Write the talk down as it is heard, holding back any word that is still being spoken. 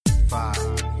Hi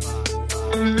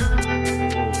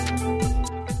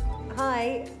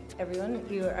everyone,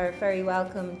 you are very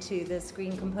welcome to the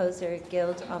Screen Composer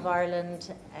Guild of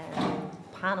Ireland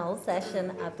panel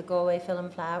session at the Galway Film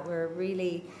Flat. We're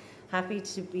really happy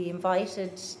to be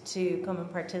invited to come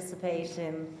and participate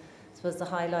in, I suppose, the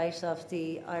highlight of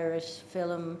the Irish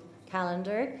film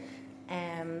calendar.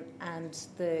 And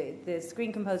the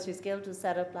Screen Composers Guild was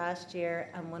set up last year,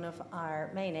 and one of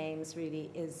our main aims really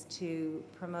is to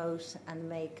promote and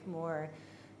make more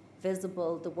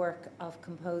visible the work of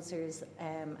composers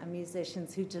and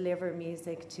musicians who deliver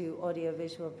music to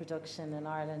audiovisual production in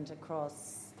Ireland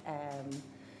across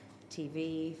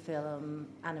TV, film,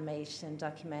 animation,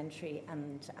 documentary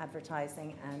and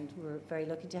advertising. And we're very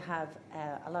lucky to have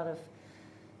a lot of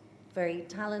very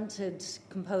talented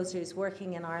composers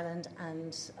working in Ireland,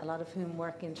 and a lot of whom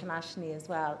work internationally as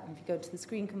well. And if you go to the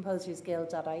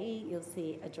screencomposersguild.ie, you'll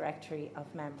see a directory of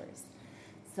members.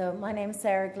 So my name's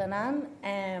Sarah Glennan,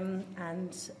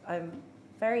 and I'm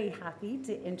very happy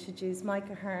to introduce Mike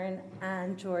Ahern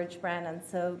and George Brennan.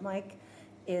 So Mike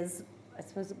is, I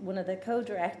suppose, one of the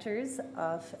co-directors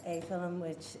of a film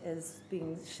which is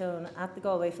being shown at the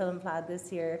Galway Film Flat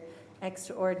this year,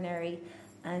 Extraordinary,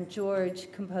 and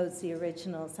George composed the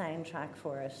original soundtrack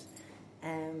for it.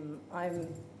 I'm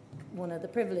one of the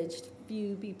privileged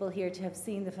few people here to have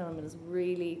seen the film. It is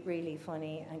really, really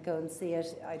funny, and go and see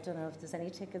it. I don't know if there's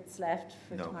any tickets left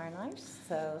for tomorrow night,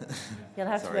 so you'll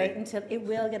have to wait until it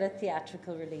will get a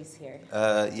theatrical release here.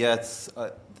 It's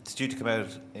due to come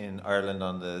out in Ireland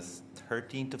on the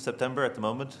 13th of September at the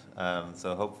moment,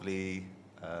 so hopefully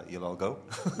you'll all go.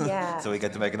 Yeah. So we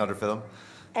get to make another film.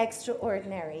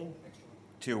 Extraordinary.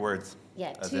 2 words.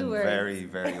 Yeah, as 2 in words. Very,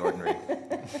 very ordinary.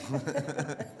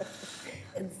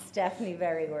 It's definitely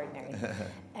very ordinary.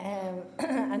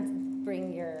 And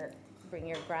bring your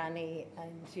granny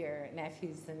and your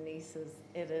nephews and nieces.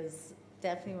 It is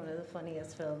definitely one of the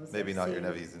funniest films. Maybe I've not seen. your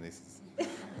nephews and nieces.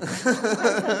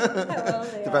 How old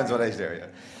they Depends are. what age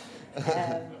they're,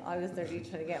 yeah. I was literally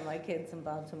trying to get my kids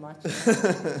involved in watching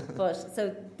it. But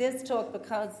so this talk,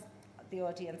 because the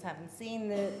audience haven't seen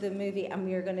the movie, and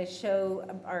we're going to show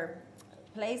or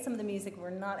play some of the music. We're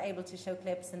not able to show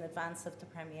clips in advance of the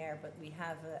premiere, but we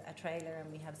have a trailer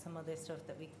and we have some other stuff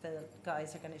that the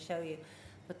guys are going to show you.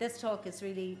 But this talk is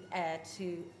really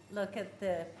to look at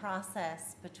the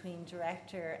process between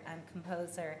director and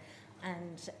composer,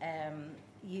 and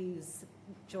use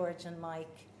George and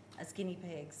Mike as guinea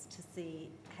pigs to see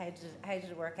how did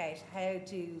it work out,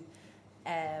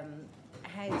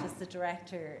 how does the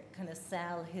director kind of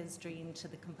sell his dream to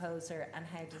the composer, and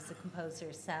how does the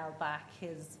composer sell back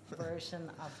his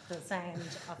version of the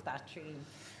sound of that dream?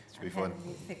 Should be fun. How the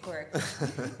music works.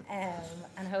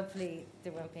 And hopefully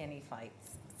there won't be any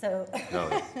fights. So, No.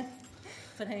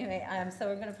 but anyway, so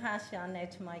we're going to pass you on now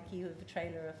to Mike. You have a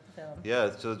trailer of the film.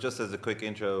 Yeah, so just as a quick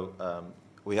intro,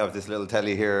 we have this little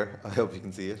telly here. I hope you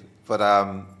can see it. But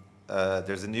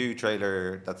there's a new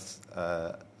trailer that's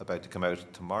about to come out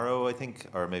tomorrow, I think,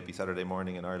 or maybe Saturday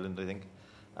morning in Ireland, I think.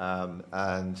 I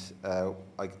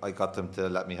got them to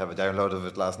let me have a download of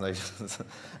it last night.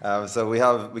 So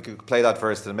we could play that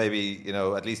first, and maybe,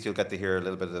 at least you'll get to hear a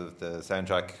little bit of the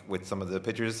soundtrack with some of the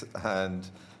pictures, and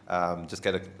just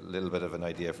get a little bit of an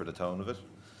idea for the tone of it.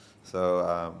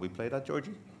 So we play that,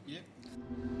 Georgie? Yeah.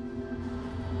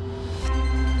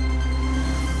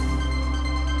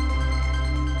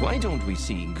 Why don't we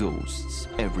see ghosts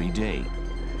every day?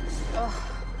 Oh,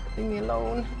 leave me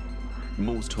alone.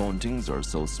 Most hauntings are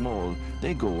so small,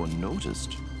 they go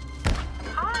unnoticed.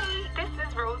 Hi, this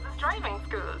is Rose's driving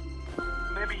school.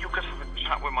 Maybe you could have a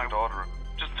chat with my daughter,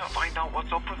 just to find out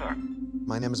what's up with her.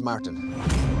 My name is Martin.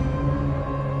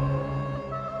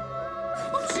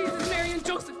 Oh, Jesus, Mary and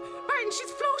Joseph. Martin,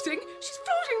 she's floating. She's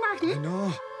floating, Martin.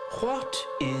 No. What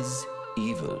is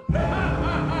evil?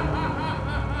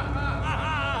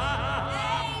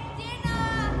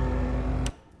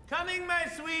 Coming, my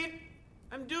sweet.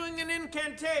 I'm doing an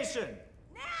incantation.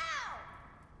 Now!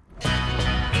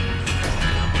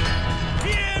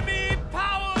 Hear me,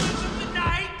 powers of the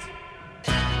night.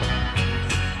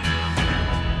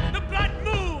 The blood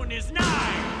moon is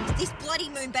nigh. This bloody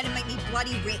moon better make me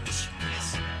bloody rich.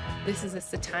 This is a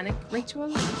satanic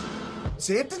ritual.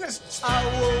 Satanists. I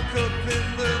woke up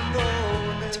in the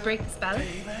morning. To break the spell,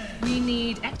 we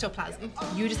need ectoplasm.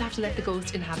 You just have to let the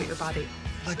ghost inhabit your body.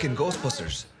 Like in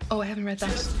Ghostbusters. Oh, I haven't read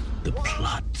that. The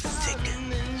plot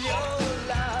thickens.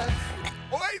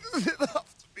 Why does it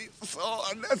have to be so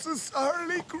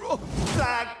unnecessarily gross?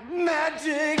 Black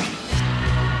magic.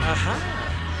 Aha!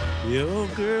 Your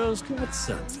girl's got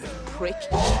something. Prick.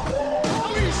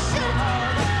 Holy shit!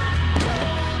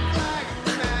 Black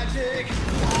magic.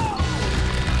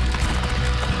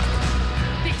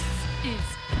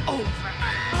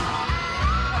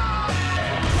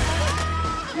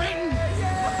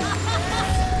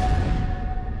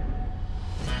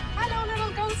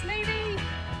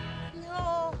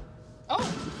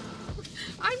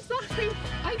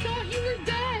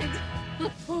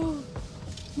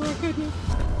 goodness.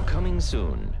 Coming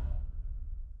soon.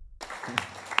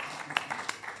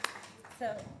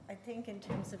 So I think in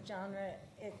terms of genre,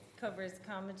 it covers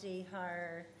comedy,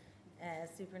 horror,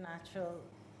 supernatural,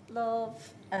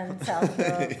 love, and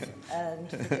self-love, and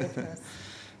forgiveness.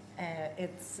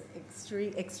 It's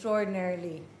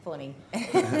extraordinarily funny.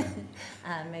 And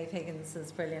Maeve Higgins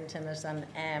is brilliant in it.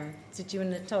 And did you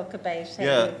want to talk about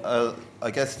how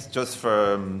I guess just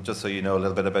so you know a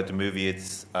little bit about the movie,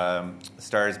 it's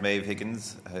stars Maeve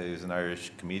Higgins, who's an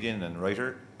Irish comedian and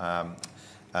writer,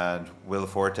 and Will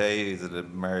Forte is an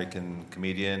American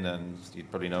comedian, and you'd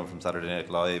probably know him from Saturday Night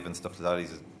Live and stuff like that.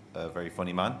 He's a very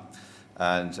funny man.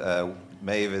 And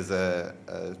Maeve is a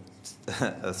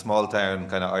small town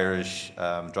kind of Irish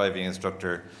driving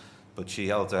instructor, but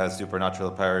she also has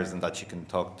supernatural powers in that she can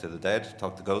talk to the dead,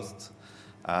 talk to ghosts.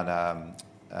 And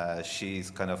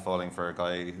she's kind of falling for a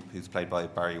guy who's played by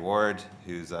Barry Ward,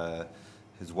 whose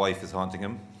wife is haunting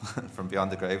him from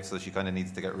beyond the grave. So she kind of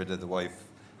needs to get rid of the wife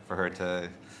for her to.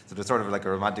 So there's sort of like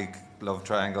a romantic love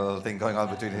triangle thing going on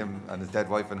between him and his dead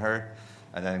wife and her.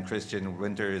 And then Christian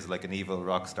Winter is like an evil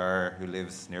rock star who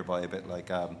lives nearby, a bit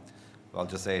like, I'll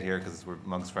just say it here because we're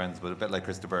amongst friends, but a bit like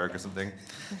Krista Berg or something.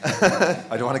 I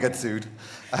don't want to get sued.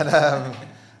 And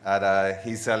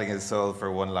he's selling his soul for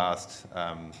one last,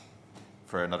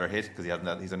 for another hit, because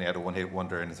he's only had a one-hit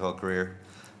wonder in his whole career.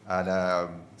 And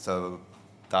so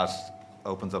that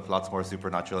opens up lots more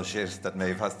supernatural shit that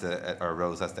Maeve or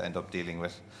Rose has to end up dealing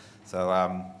with. So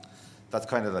that's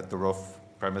kind of like the rough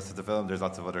premise of the film. There's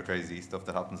lots of other crazy stuff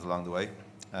that happens along the way,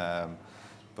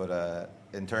 but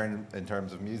in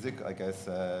terms of music, I guess.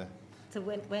 So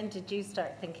when did you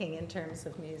start thinking in terms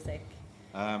of music?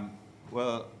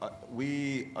 Well,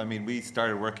 we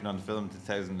started working on the film in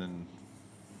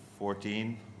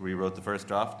 2014. We wrote the first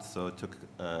draft, so it took,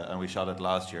 and we shot it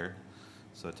last year,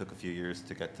 so it took a few years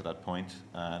to get to that point.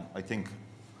 And I think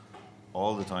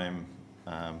all the time.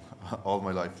 All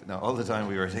my life. Now, all the time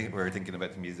we were thinking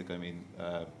about the music. I mean,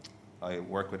 I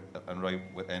work with and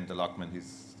write with Enda Lockman,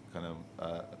 who's kind of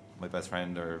my best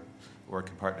friend or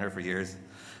working partner for years,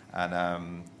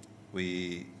 and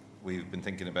we've been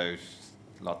thinking about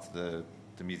lots of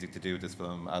the music to do with this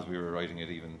film as we were writing it,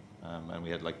 even, and we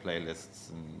had like playlists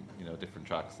and different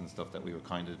tracks and stuff that we would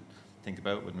kind of think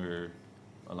about when we were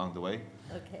along the way.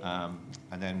 Okay.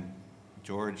 And then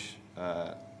George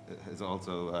is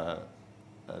also.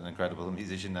 An incredible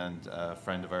musician and a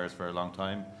friend of ours for a long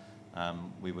time.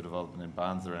 We would have all been in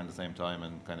bands around the same time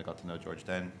and kind of got to know George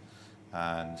then.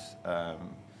 And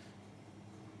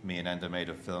me and Enda made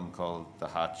a film called The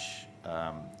Hatch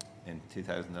in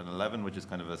 2011, which is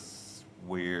kind of a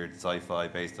weird sci-fi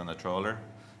based on a trawler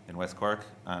in West Cork.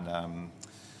 And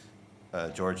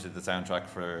George did the soundtrack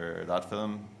for that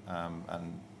film.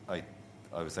 And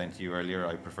I was saying to you earlier,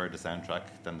 I prefer the soundtrack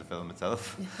than the film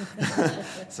itself.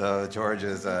 So George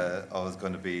is always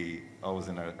going to be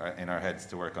in our heads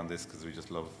to work on this because we just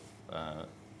love the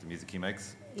music he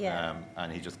makes. Yeah.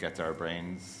 And he just gets our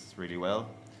brains really well,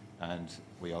 and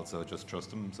we also just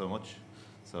trust him so much.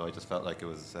 So I just felt like it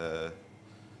was,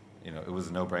 it was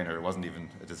a no-brainer. It wasn't even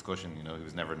a discussion. He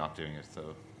was never not doing it.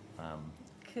 So.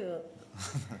 Cool.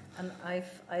 And I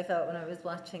felt when I was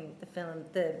watching the film,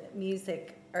 the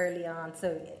music early on,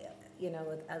 so,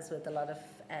 as with a lot of,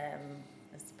 I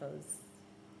suppose,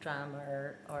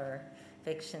 drama or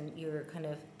fiction,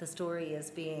 the story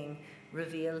is being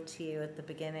revealed to you at the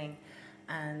beginning.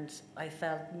 And I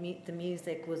felt the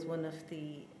music was one of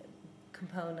the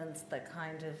components that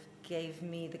kind of gave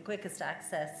me the quickest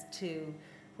access to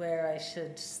where I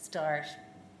should start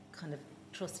kind of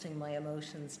trusting my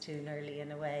emotions too early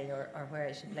in a way, or where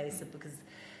I should place it, because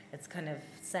it's kind of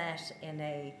set in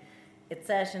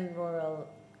rural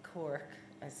Cork,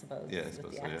 I suppose, yeah,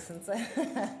 with the accents.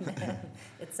 Yeah.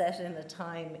 It's set in a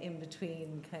time in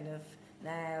between kind of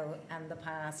now and the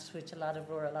past, which a lot of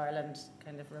rural Ireland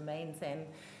kind of remains in.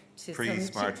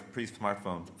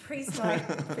 Pre-smartphone.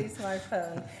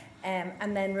 Pre-smartphone,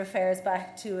 and then refers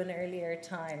back to an earlier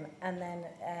time, and then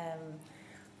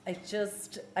I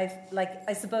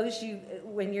suppose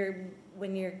when you're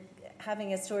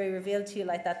having a story revealed to you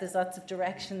like that, there's lots of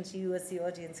directions you as the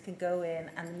audience can go in,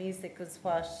 and the music was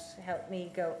what helped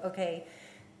me go, okay,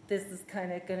 this is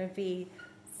kind of going to be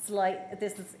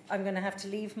I'm going to have to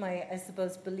leave my, I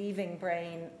suppose, believing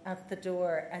brain at the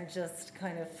door and just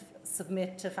kind of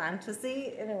submit to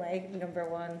fantasy in a way, number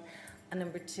one. And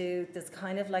number two, there's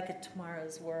kind of like a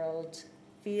tomorrow's world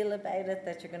feel about it,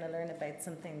 that you're going to learn about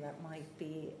something that might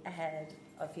be ahead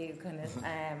of you, kind of,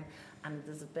 and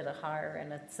there's a bit of horror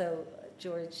in it. So,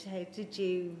 George, how did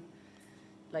you,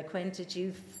 when did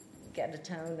you get a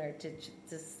tone, or did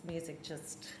this music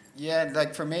just? Yeah,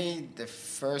 like for me, the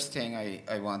first thing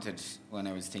I wanted when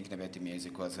I was thinking about the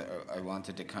music was I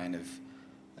wanted to kind of,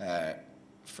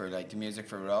 for like the music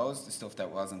for Rose, the stuff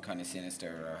that wasn't kind of sinister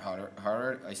or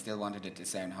horror, I still wanted it to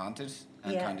sound haunted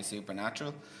and kind of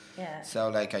supernatural. Yeah. So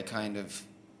like I kind of,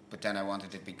 but then I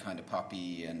wanted it to be kind of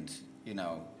poppy and, you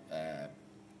know,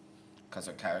 because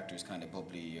her character's kind of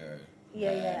bubbly or...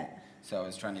 So I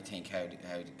was trying to think how do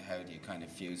you kind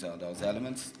of fuse all those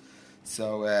elements.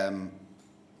 So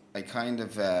I kind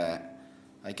of,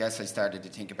 I guess I started to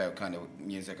think about kind of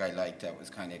music I liked that was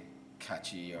kind of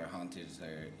catchy or haunted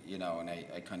or, you know, and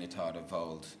I kind of thought of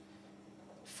old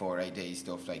 4AD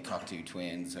stuff like Cockatoo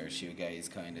Twins or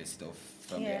shoegaze kind of stuff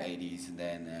from the 80s. And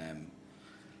then,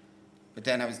 but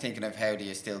then I was thinking of how do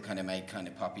you still kind of make kind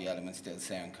of poppy elements still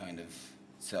sound kind of,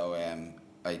 so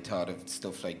I thought of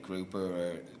stuff like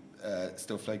Grouper or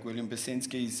stuff like William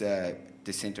Basinski's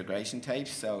Disintegration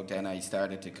tapes. So then I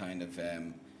started to kind of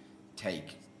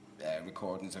take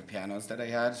recordings of pianos that I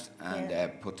had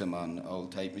and put them on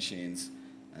old tape machines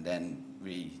and then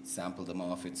re-sample them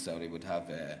off it so they would have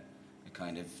a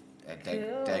kind of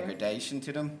degradation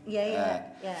to them.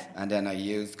 And then I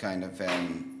used kind of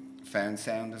found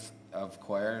sound of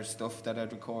choir stuff that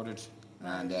I'd recorded,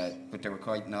 and but they were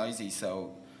quite noisy,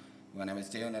 so when I was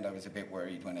doing it I was a bit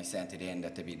worried when I sent it in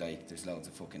that they'd be like, there's loads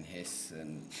of fucking hiss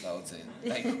and loads of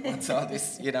like, what's all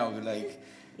this, you know, like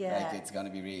it's going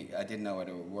to be I didn't know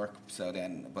whether it would work, so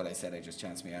then, but I said I just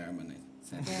chanced my arm and I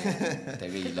sent it in. They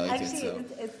really liked Actually, it.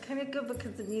 So it's kind of good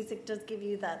because the music does give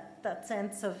you that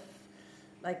sense of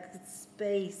like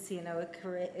space, you know,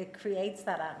 it creates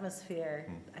that atmosphere,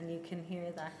 and you can hear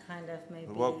that kind of maybe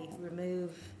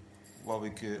remove. What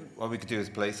we could do is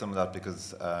play some of that,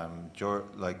 because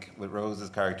like with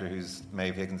Rose's character, who's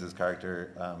Maeve Higgins'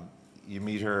 character, you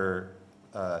meet her,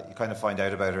 you kind of find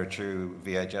out about her through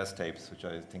VHS tapes, which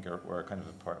I think were kind of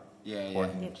important.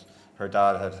 Her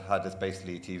dad had this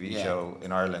basically TV show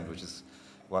in Ireland, which is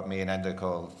what me and Enda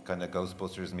called kind of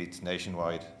Ghostbusters meets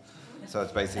Nationwide. So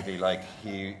it's basically like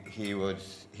he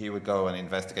would go and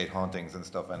investigate hauntings and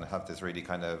stuff, and have this really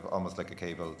kind of almost like a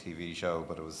cable TV show,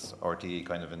 but it was RTE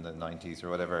kind of in the 90s or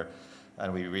whatever.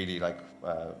 And we really like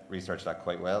researched that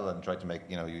quite well and tried to make,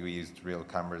 you know, we used real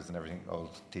cameras and everything,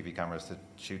 old TV cameras to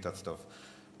shoot that stuff.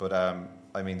 But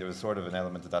I mean, there was sort of an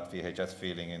element of that VHS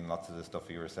feeling in lots of the stuff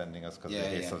you were sending us, because of the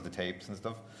hiss of the tapes and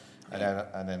stuff.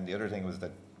 And then the other thing was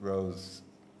that Rose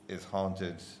is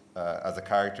haunted as a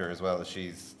character as well.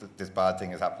 This bad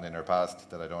thing has happened in her past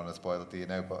that I don't want to spoil it to you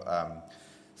now, but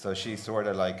so she sort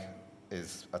of like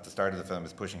is at the start of the film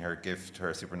is pushing her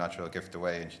supernatural gift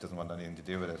away, and she doesn't want anything to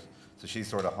do with it. So she's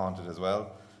sort of haunted as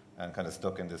well, and kind of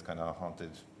stuck in this kind of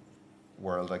haunted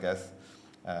world, I guess,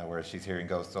 where she's hearing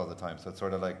ghosts all the time. So it's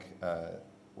sort of like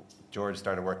George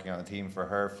started working on a theme for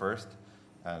her first,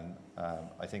 and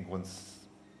I think once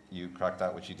you cracked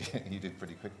that, which you did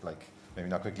pretty quick, like maybe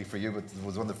not quickly for you, but it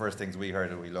was one of the first things we heard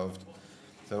that we loved.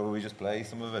 So we just play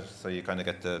some of it, so you kind of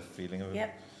get the feeling of it.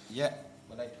 Yep. Yeah.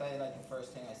 Will I play like the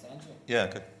first thing I sent you? Yeah,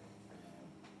 okay.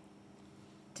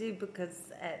 Because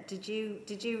did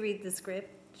you read the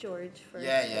script, George? First?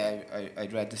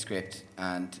 I'd read the script,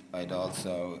 and I'd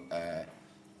also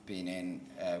been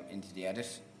into the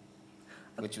edit,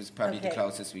 which was probably the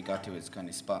closest we got to his kind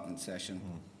of spotting session,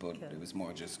 but it was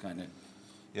more just kind of...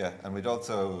 Yeah, and we'd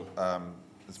also,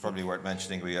 it's probably worth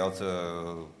mentioning, we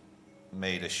also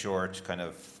made a short kind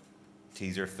of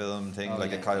teaser film thing,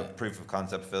 a kind of proof of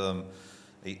concept film,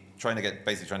 trying to get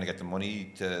the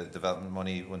money, development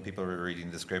money. When people were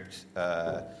reading the script,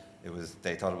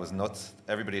 they thought it was nuts.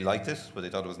 Everybody liked it, but they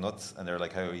thought it was nuts, and they were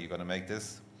like, how are you going to make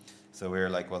this? So we were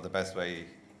like, well, the best way,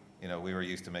 you know, we were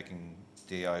used to making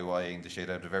DIYing the shit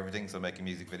out of everything, so making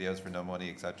music videos for no money,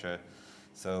 etc.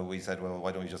 So we said, well,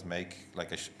 why don't we just make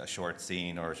like a short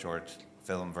scene or a short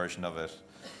film version of it?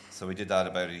 So we did that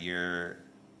about a year,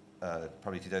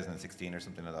 probably 2016 or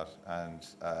something like that. And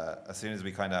as soon as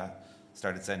we kind of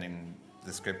started sending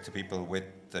the script to people with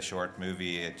the short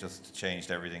movie, it just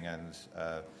changed everything, and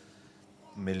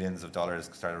millions of dollars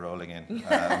started rolling in.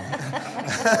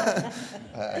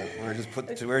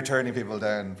 We're turning people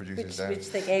down, producers down. Which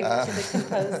they gave to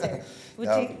the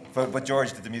composer. But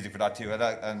George did the music for that too,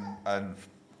 and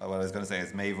what I was going to say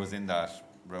is Maeve was in that,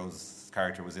 Rose's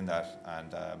character was in that,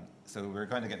 and so we were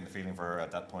kind of getting the feeling for her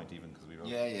at that point, even because we wrote.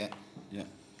 Yeah.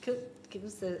 Cool. Give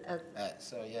us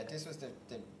this was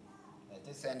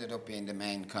this ended up being the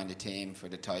main kind of theme for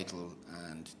the title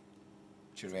and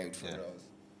throughout for Rose.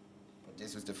 But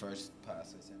this was the first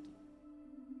pass I sent.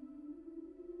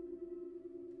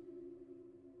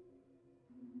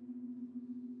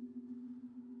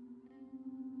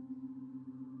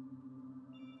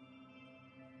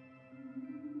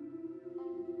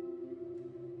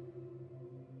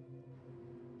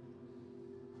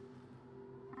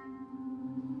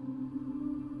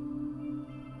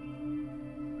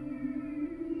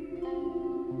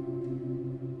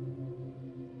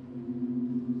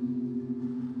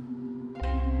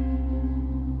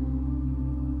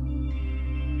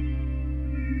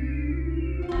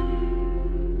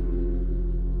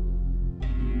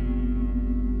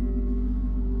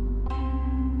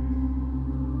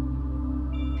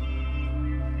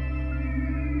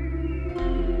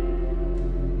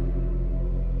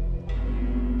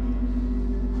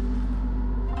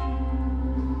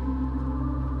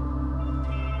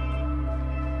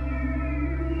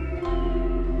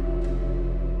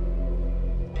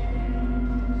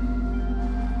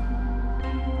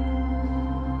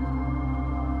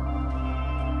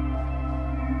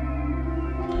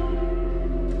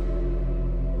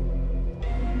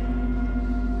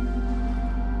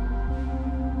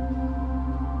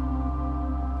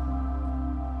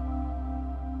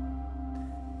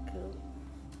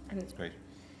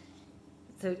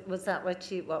 So was that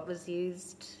what was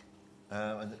used?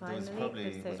 And there was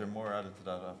probably, was there more added to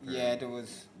that after? Yeah, there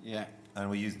was, yeah. And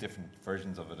we used different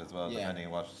versions of it as well, depending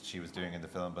on what she was doing in the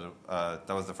film. But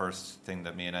that was the first thing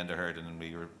that me and Enda heard, and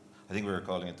I think we were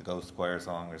calling it the Ghost Choir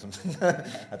song or something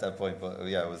at that point. But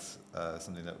yeah, it was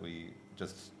something that we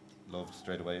just loved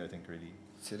straight away, I think, really.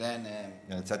 So then...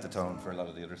 and it set the tone for a lot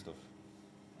of the other stuff.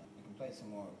 We can play some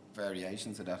more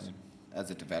variations of that as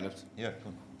it developed. Yeah,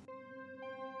 cool.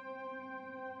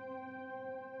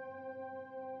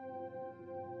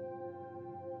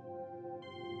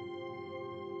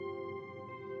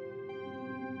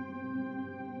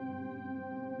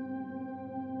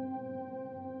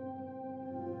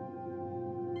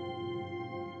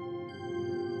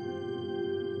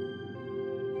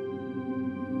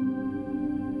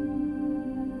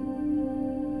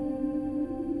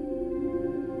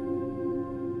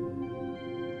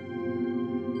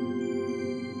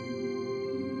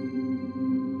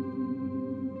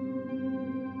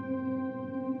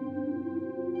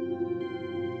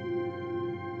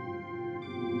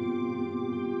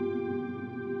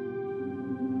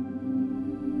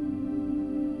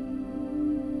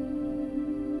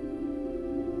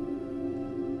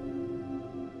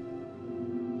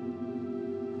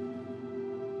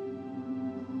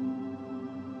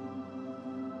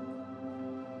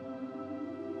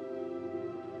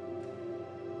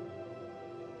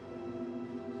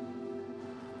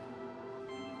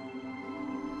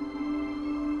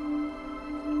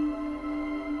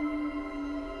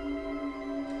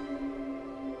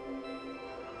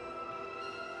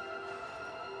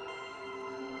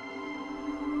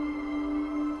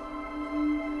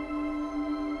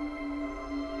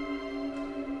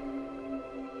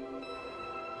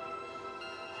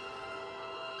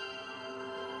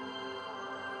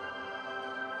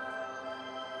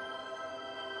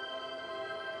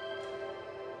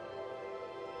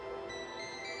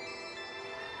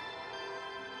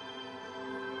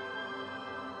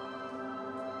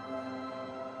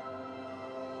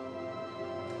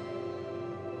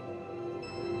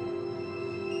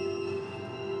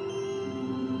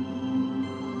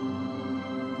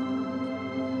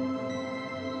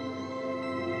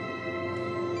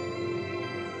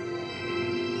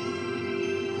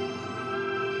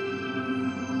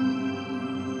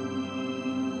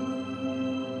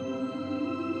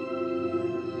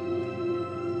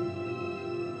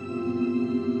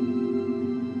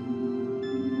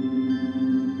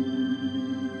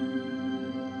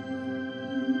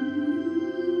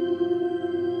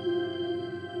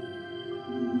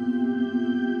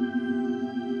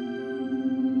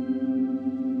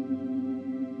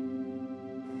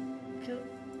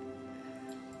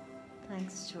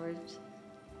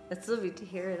 It's lovely to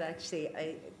hear it. Actually,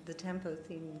 the tempo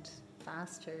seemed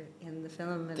faster in the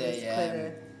film, and it's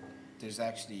quite there's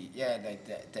actually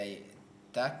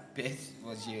that bit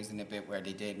was used in a bit where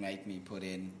they did make me put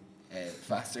in a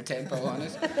faster tempo on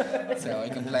it, so I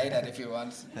can play that if you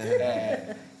want.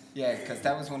 Because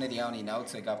that was one of the only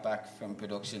notes I got back from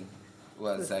production.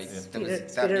 Was like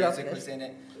that music was in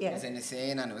it, was in the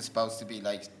scene, and it was supposed to be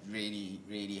like really,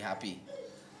 really happy.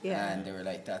 Yeah. And they were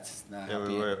like, "That's not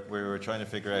happy." We were trying to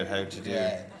figure out how to do.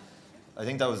 I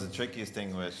think that was the trickiest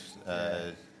thing with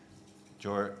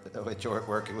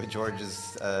working with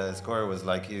George's score was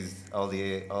like all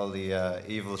the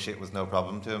evil shit was no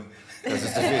problem to him.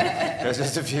 There's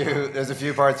just a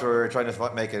few parts where we're trying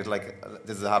to make it like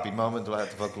this is a happy moment. What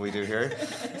the fuck will we do here?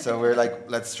 So we're like,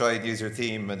 let's try and use your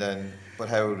theme, and then but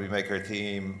how would we make her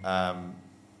theme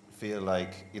feel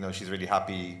like she's really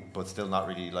happy, but still not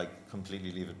really like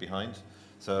completely leave it behind.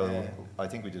 So I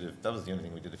think that was the only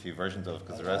thing we did a few versions of,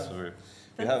 because the rest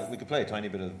we could play a tiny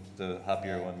bit of the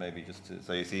happier one maybe just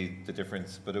so you see the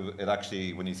difference. But it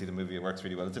actually, when you see the movie, it works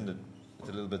really well. It's a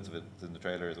little bit of it in the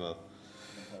trailer as well.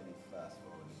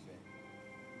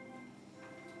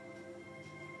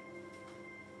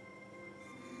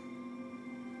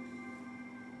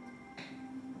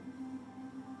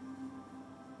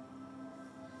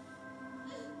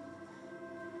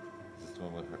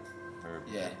 One with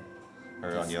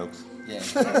her on yokes. Yeah.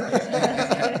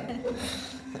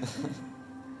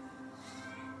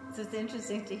 So it's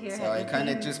interesting to hear. So I kind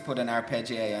of just put an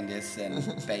arpeggio on this and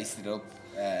based it up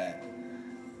to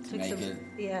make it.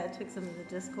 Yeah, it took some of the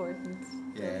discordance.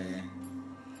 Yeah. And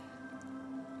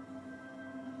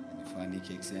it finally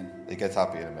kicks in. It gets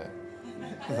happy in a minute.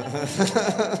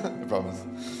 I promise.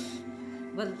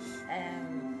 Well,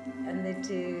 and they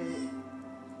do.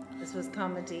 I suppose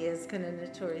comedy is kind of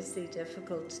notoriously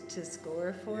difficult to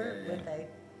score for without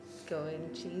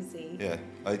going cheesy. Yeah,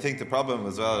 I think the problem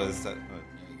as well is that...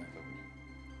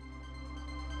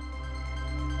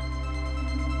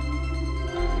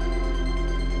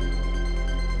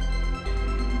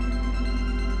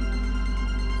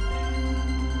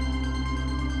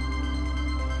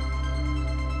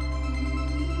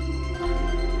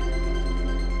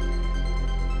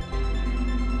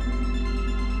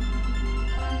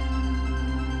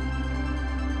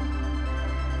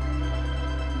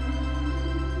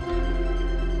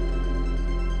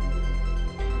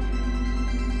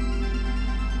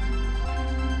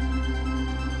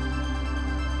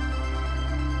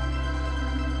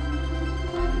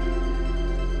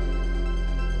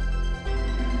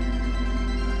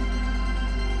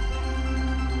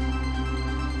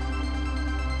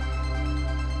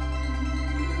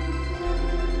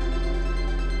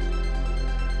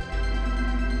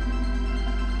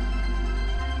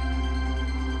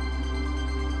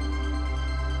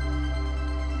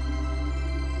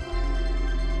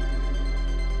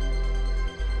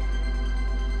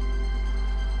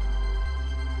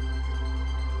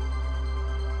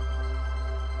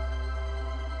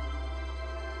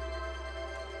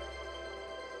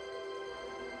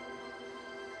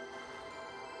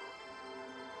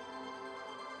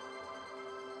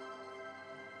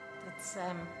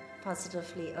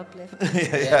 positively uplifting.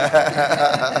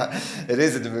 It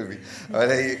is in the movie.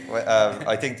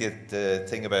 I think the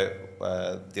thing about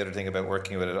the other thing about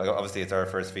working with it, obviously it's our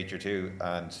first feature too,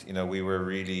 and we were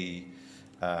really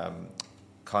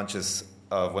conscious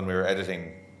of when we were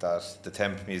editing that the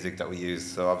temp music that we use.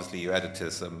 So obviously you edit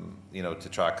to some to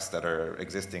tracks that are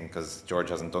existing because George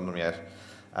hasn't done them yet,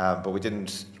 but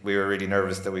we were really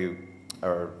nervous that we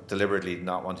are deliberately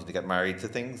not wanting to get married to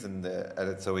things in the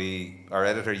edit. So our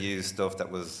editor used stuff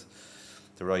that was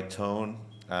the right tone,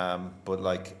 but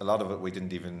like a lot of it we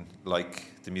didn't even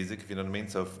like the music, if you know what I mean.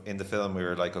 So in the film we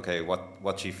were like, okay,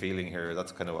 what's she feeling here?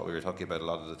 That's kind of what we were talking about a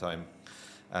lot of the time.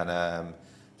 And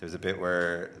there's a bit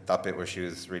where she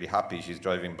was really happy. She's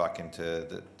driving back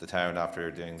into the town after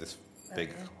doing this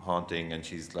big haunting, and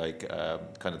she's like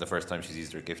kind of the first time she's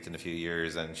used her gift in a few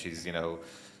years, and she's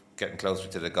getting closer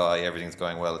to the guy. Everything's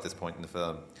going well at this point in the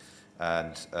film,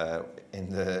 and in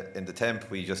the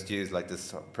temp we just used like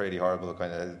this pretty horrible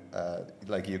kind of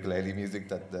like ukulele music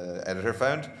that the editor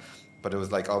found, but it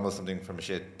was like almost something from a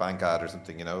shit bank ad or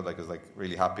something, like it was like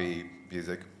really happy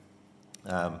music,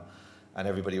 and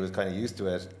everybody was kind of used to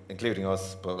it, including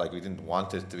us, but like we didn't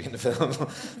want it to be in the film.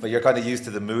 But you're kind of used to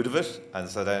the mood of it, and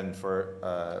so then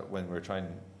for when we're trying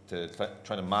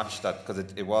to match that, because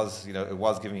it was it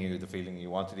was giving you the feeling you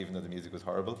wanted, even though the music was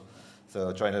horrible.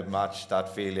 So trying to match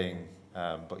that feeling,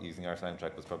 but using our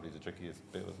soundtrack was probably the trickiest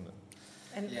bit, wasn't it?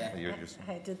 And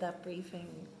how did that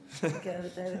briefing go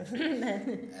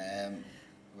then?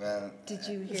 Well, did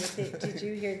you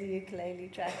hear the ukulele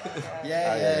track?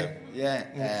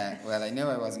 Yeah. Well, I knew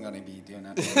I wasn't going to be doing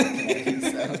that with the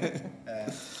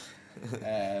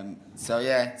ukulele,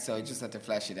 so I just had to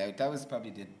flesh it out. That was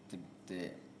probably the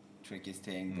trickiest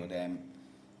thing,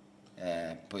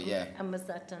 but yeah. And was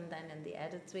that done then in the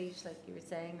edit suite, like you were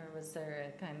saying, or was there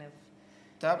a kind of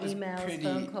emails,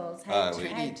 phone calls? How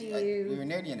do you? We were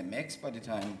nearly in a mix by the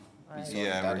time. Right.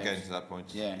 We're getting to that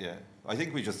point. Yeah. I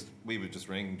think we would just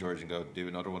ring George and go do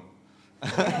another one,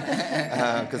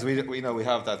 because we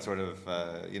have that sort of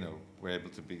we're able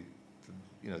to be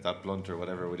that blunt or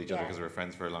whatever with each other because we're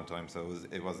friends for a long time. So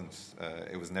it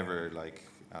was never like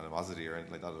animosity or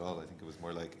anything like that at all. I think it was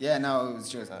more like it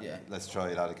was just let's try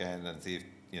it out again and see if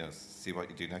see what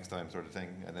you do next time, sort of thing.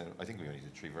 And then I think we only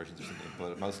did 3 versions or something,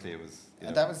 but mostly it was.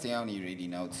 And that was the only really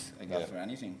notes I got for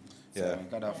anything. So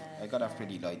I got off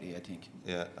pretty lightly, I think.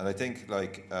 Yeah, and I think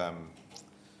like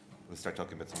we'll start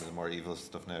talking about some of the more evil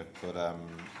stuff now. But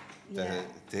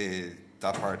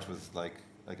that part was like,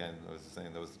 again, I was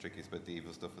saying that was the trickiest, but the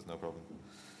evil stuff was no problem.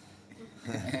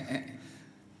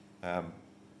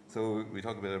 So we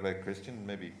talk a bit about Christian,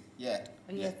 maybe. Yeah.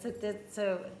 So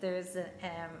there's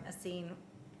a scene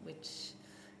which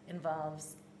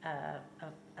involves a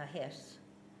hit.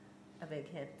 A big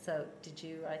hit. So did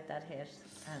you write that hit?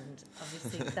 And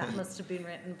obviously that must have been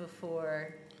written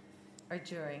before or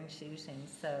during shooting.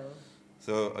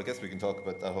 So I guess we can talk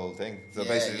about that whole thing. So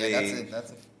basically,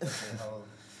 that's a whole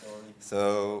story.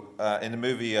 So in the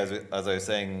movie, as I was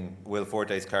saying, Will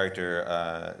Forte's character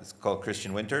is called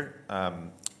Christian Winter,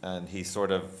 and he's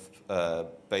sort of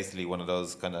basically one of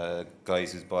those kind of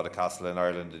guys who's bought a castle in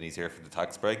Ireland and he's here for the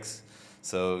tax breaks.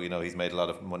 So, he's made a lot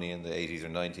of money in the 80s or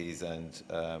 90s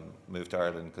and moved to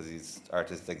Ireland because he's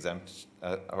artist exempt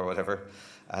or whatever.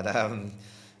 And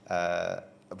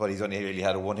but he's only really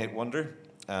had a one-hit wonder.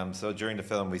 So during the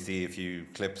film, we see a few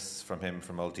clips from him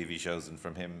from old TV shows and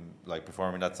from him like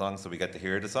performing that song. So we get to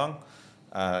hear the song.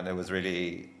 And it was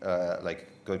really like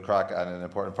good crack and an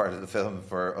important part of the film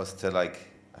for us to like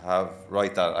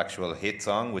write that actual hit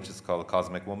song, which is called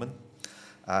Cosmic Woman.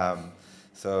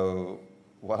 So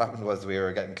what happened was we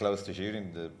were getting close to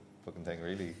shooting the fucking thing,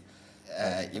 really.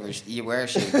 You were shooting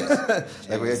it.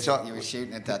 You were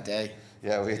shooting it that day.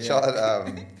 Yeah, we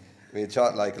had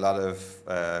shot like a lot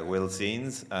of Will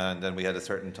scenes, and then we had a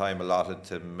certain time allotted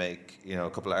to make, a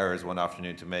couple of hours one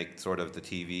afternoon to make sort of the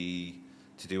TV,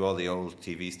 to do all the old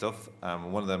TV stuff.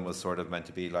 One of them was sort of meant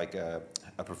to be like a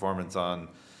performance on,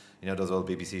 those old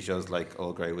BBC shows like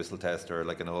Old Grey Whistle Test or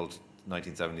like an old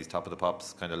 1970s Top of the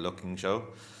Pops kind of looking show.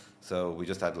 So we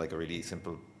just had like a really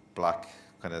simple black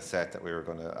kind of set that we were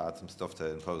going to add some stuff to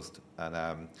in post,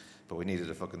 and but we needed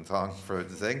a fucking song for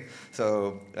the thing.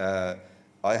 So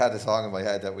I had a song in my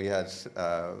head that we had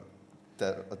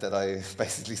that I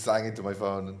basically sang into my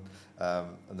phone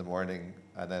in the morning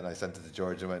And then I sent it to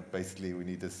George and went, basically, we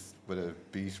need this with a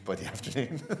beat by the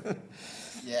afternoon.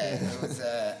 Yeah, it was.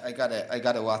 I got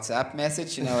a WhatsApp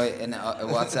message, a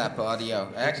WhatsApp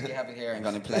audio. I actually have it here. I'm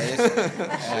going to play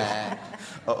it.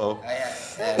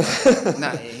 No,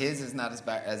 his is not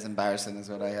as embarrassing as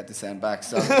what I had to send back.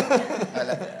 So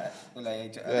I'll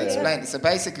explain. So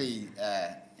basically,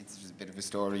 it's just a bit of a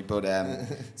story. But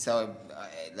so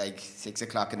like 6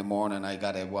 o'clock in the morning, I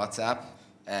got a WhatsApp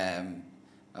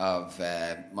of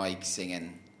Mike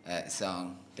singing a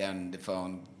song down the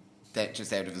phone.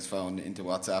 Just out of his phone into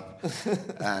WhatsApp.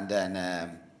 And then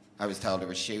I was told they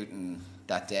were shooting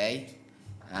that day,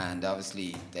 and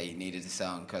obviously they needed a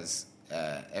song because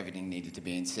everything needed to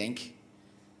be in sync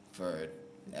for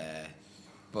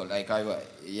but like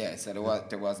so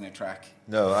there wasn't a track.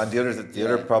 No, and the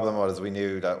other problem was we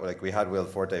knew that like we had Will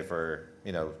Forte for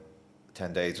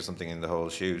 10 days or something in the whole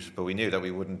shoot, but we knew that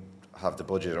we wouldn't have the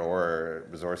budget or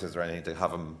resources or anything to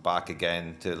have him back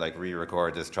again to like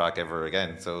re-record this track ever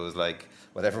again. So it was like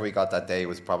whatever we got that day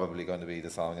was probably going to be the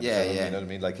song in the film, you know what I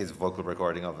mean, like his vocal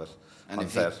recording of it on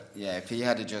set. If he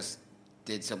had just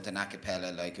did something a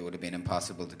cappella, like it would have been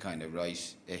impossible to kind of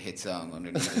write a hit song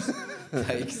underneath it.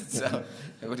 Like, so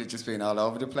it would have just been all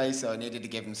over the place. So I needed to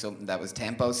give him something that was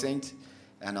tempo synced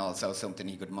and also something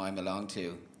he could mime along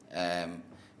to.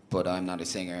 But I'm not a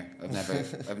singer.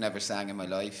 I've never sang in my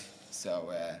life.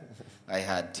 So I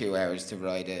had 2 hours to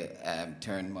write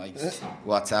turn Mike's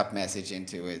WhatsApp message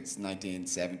into its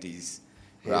 1970s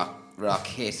rock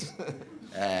hit.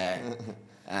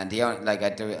 And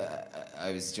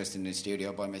I was just in the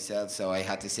studio by myself, so I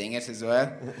had to sing it as well,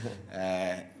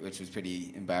 which was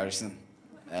pretty embarrassing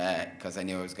because I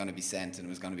knew I was going to be sent and it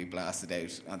was going to be blasted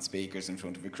out on speakers in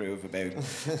front of a crew of about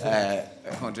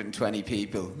 120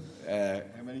 people. How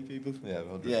many people? Yeah,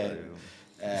 120 people.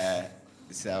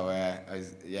 So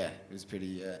it was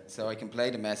pretty. So I can play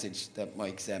the message that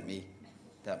Mike sent me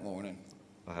that morning.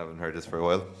 I haven't heard this for a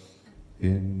while.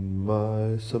 In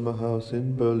my summer house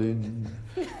in Berlin,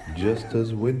 just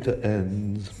as winter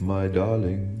ends, my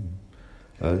darling,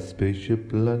 a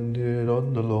spaceship landed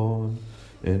on the lawn,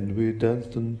 and we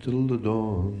danced until the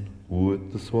dawn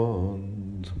with the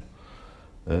swans.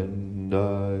 And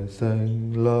I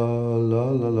sang la la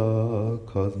la la,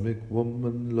 cosmic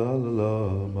woman, la la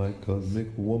la, my cosmic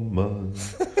woman.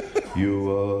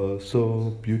 You are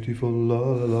so beautiful, la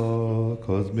la la,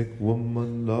 cosmic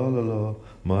woman, la la la,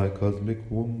 my cosmic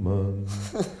woman.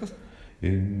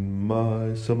 In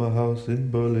my summer house in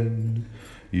Berlin,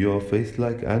 your face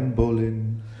like Anne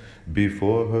Boleyn,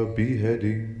 before her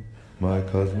beheading, my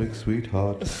cosmic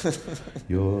sweetheart.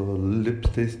 Your lips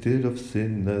tasted of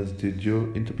sin, as did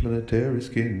your interplanetary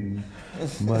skin.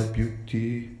 My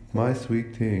beauty, my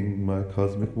sweet thing, my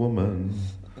cosmic woman.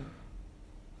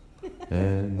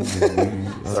 And we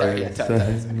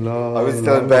sang la. I was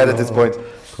still in bed at this point.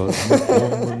 Cosmic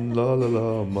woman, la la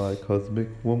la, my cosmic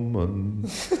woman.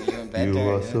 You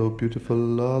are so beautiful,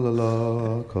 la la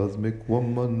la, cosmic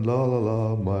woman, la la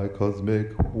la, my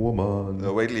cosmic woman.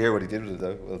 No, wait till you hear what he did with it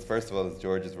though. Well, first of all, it's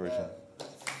George's version.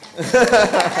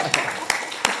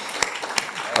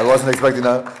 I wasn't expecting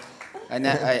that.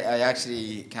 I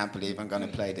actually can't believe I'm going to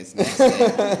play this next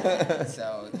day.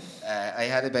 So I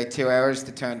had about 2 hours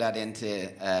to turn that into.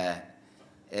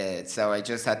 So I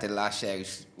just had to lash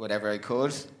out whatever I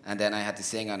could, and then I had to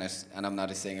sing on it, and I'm not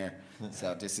a singer.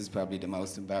 So this is probably the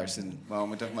most embarrassing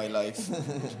moment of my life,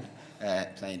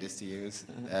 playing this to you.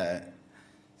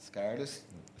 Scarred us?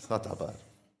 It's not that bad.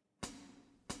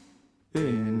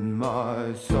 In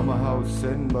my summer house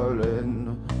in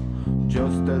Berlin,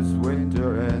 just as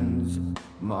winter ends,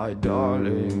 my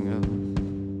darling,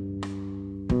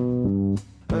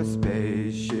 a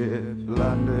spaceship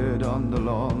landed on the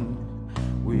lawn.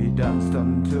 We danced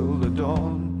until the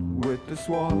dawn with the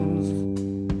swans.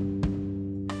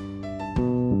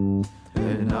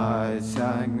 And I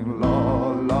sang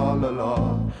la la la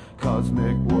la,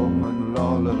 cosmic woman,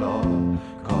 la la la,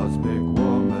 cosmic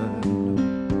woman.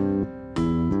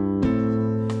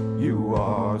 You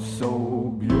are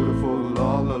so beautiful,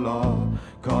 la la la,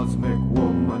 cosmic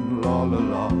woman, la la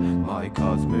la, my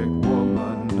cosmic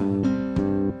woman.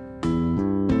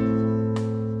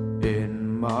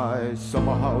 In my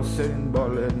summer house in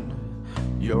Berlin,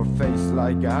 your face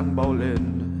like Anne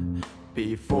Boleyn,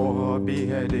 before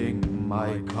beheading,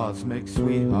 my cosmic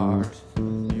sweetheart.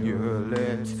 Your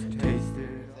lips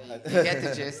tasted. You get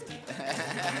the gist.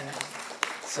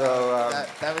 So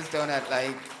that was done at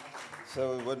like.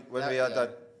 So when we had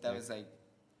that. That was like,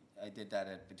 I did that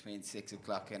at between 6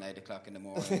 o'clock and 8 o'clock in the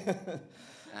morning,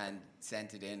 and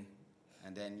sent it in,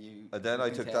 and then you. And then I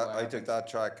took that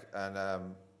track and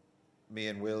me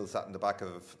and Will sat in the back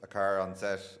of a car on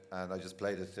set, and I just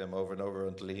played it to him over and over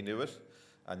until he knew it.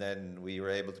 And then we were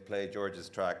able to play George's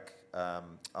track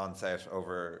on set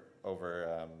over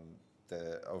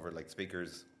like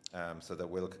speakers, so that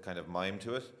Will could kind of mime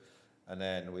to it. And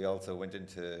then we also went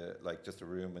into like just a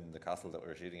room in the castle that we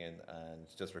were shooting in, and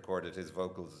just recorded his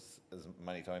vocals as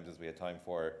many times as we had time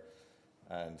for.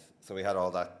 And so we had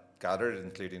all that gathered,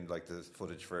 including like the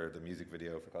footage for the music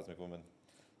video for Cosmic Woman.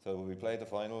 So we played the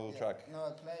final track. No,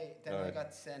 I play. Then I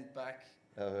got sent back.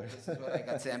 Oh. This is what I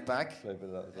got sent back Play a bit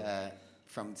of that as well.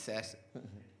 from set.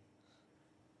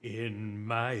 In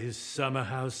my summer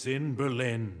house in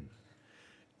Berlin,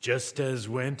 just as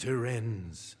winter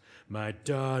ends, my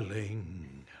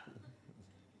darling.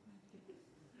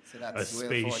 So A that's Will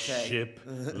Forte. spaceship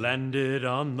landed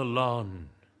on the lawn.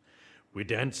 We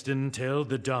danced until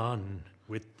the dawn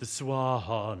with the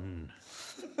swan.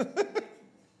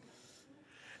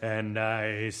 And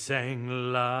I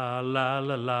sang la la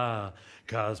la la,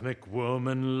 cosmic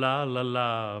woman, la la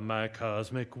la, my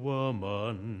cosmic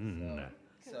woman.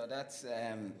 So that's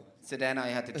so then I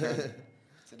had to turn.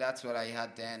 So that's what I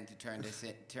had then to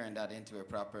turn that into a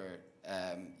proper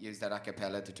use that a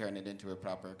cappella to turn it into a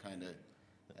proper kind of.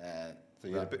 So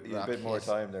you had a bit more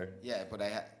time there. Yeah, but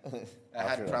I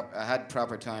had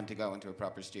proper time to go into a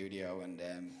proper studio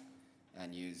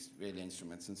and use real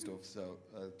instruments and stuff. So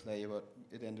I'll play you what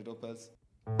it ended up as.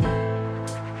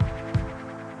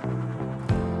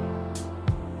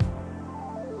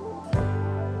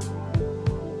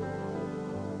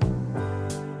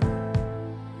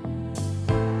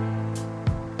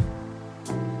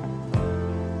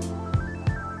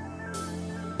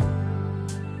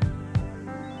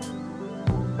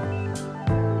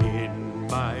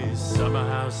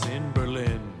 In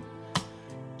Berlin,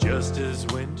 just as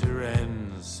winter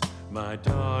ends, my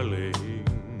darling.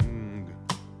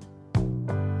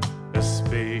 A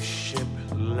spaceship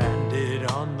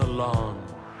landed on the lawn.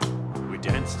 We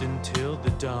danced until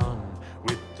the dawn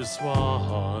with the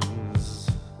swans.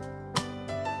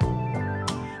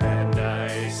 And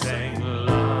I sang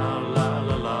la la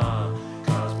la la,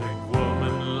 cosmic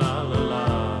woman, la la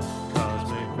la,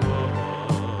 cosmic woman.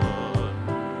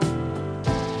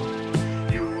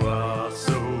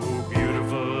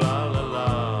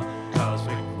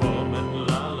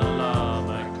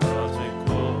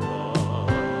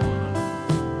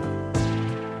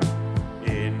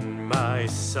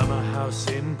 Summer house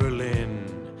in Berlin,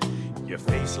 your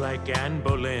face like Anne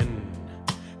Boleyn.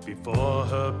 Before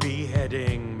her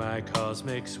beheading, my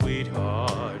cosmic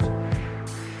sweetheart.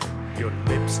 Your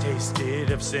lips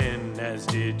tasted of sin, as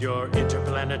did your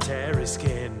interplanetary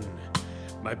skin.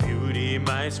 My beauty,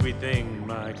 my sweet thing,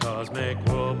 my cosmic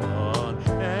woman.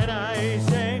 And I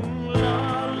sang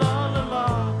la la la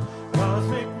la,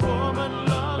 cosmic woman,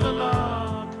 la la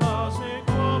la, cosmic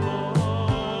woman.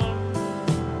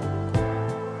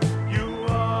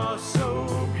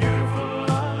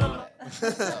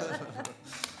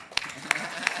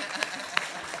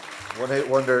 One hit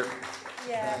wonder.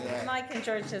 Yeah, Mike and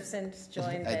George have since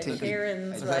joined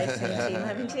Kieran's writing team,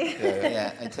 haven't you?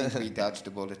 Yeah, I think we dodged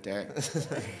a bullet there.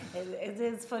 It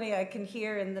is funny, I can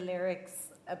hear in the lyrics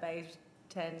about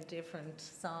 10 different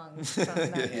songs from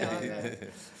that genre.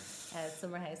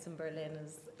 Summer House in Berlin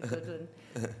is a good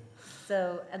one.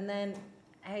 So, and then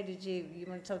how did you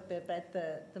want to talk a bit about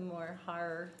the more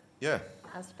horror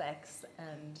aspects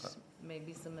and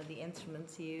maybe some of the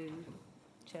instruments you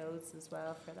chose as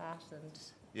well for that? And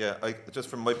just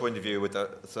from my point of view with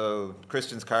that, so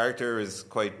Christian's character is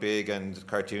quite big and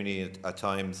cartoony at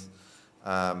times,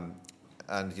 and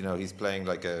he's playing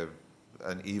like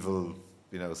an evil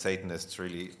Satanist,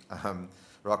 really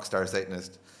rock star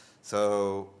Satanist.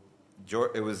 So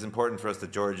it was important for us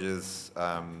that George's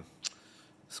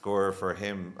score for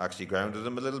him actually grounded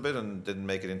him a little bit and didn't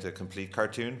make it into a complete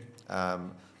cartoon,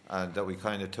 and that we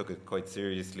kind of took it quite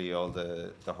seriously, all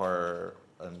the horror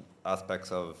and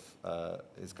aspects of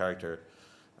his character,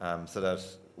 so that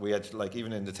we had, like,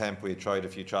 even in the temp we had tried a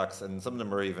few tracks, and some of them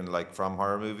were even like from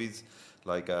horror movies,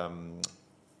 like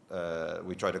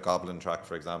we tried a Goblin track,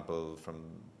 for example, from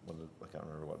I can't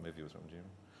remember what movie it was from, do you know?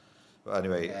 But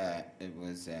anyway, it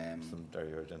was some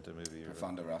Dario Argento movie,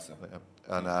 Fonda Rosso.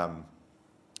 And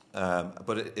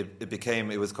but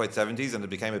it was quite 70s, and it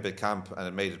became a bit camp, and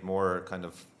it made it more kind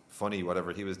of funny,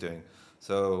 whatever he was doing.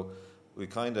 So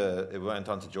it went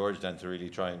on to George then to really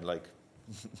try and like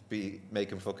make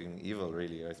him fucking evil,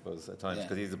 really, I suppose, at times,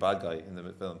 because he's a bad guy in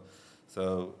the film.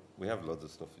 So we have loads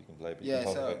of stuff you can play, but you can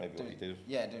talk about maybe what you did.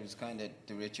 Yeah, there's kind of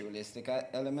the ritualistic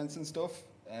elements and stuff.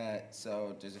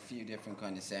 So there's a few different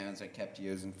kind of sounds I kept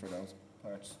using for those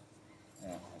parts.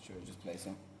 I should just play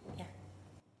some. Yeah.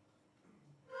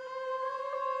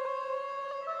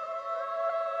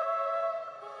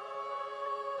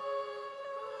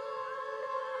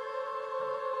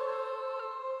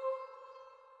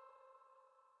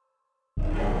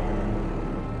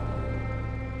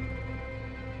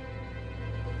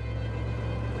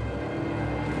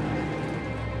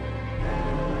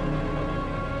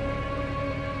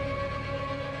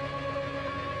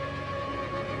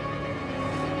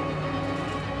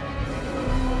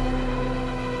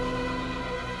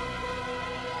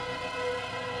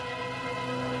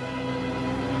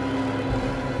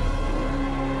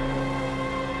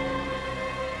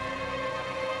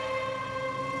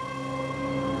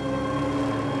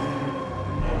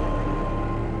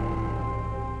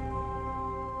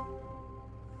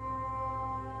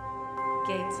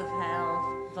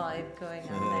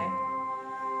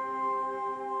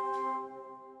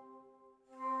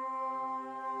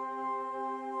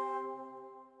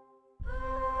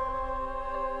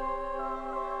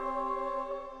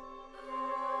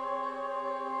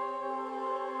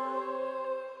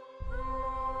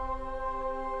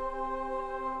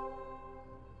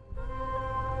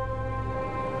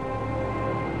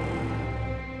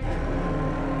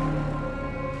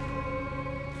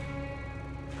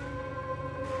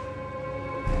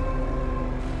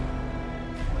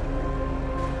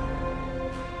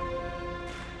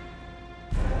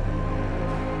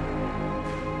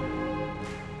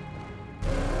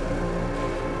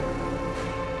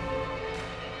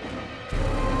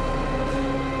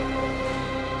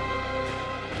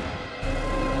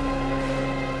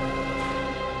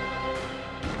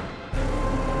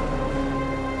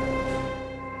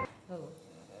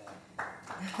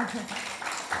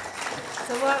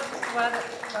 So what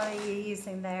are you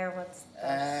using there? What's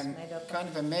that made up kind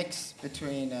of a mix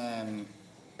between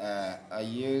I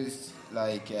used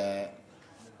like I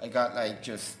got like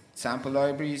just sample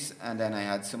libraries, and then I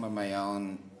had some of my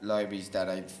own libraries that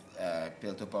I've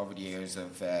built up over the years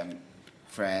of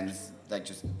friends, like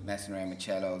just messing around with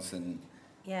cellos and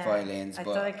violins. I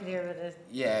thought I could hear it.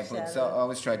 Yeah, but so I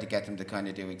always tried to get them to kind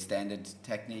of do extended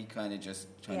technique, kind of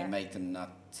just trying to make them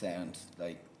not sound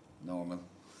like normal.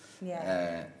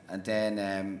 Yeah. And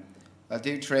then I'll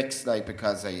do tricks, like,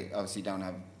 because I obviously don't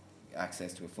have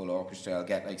access to a full orchestra. I'll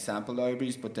get like sample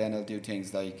libraries, but then I'll do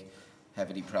things like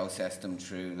heavily process them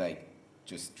through like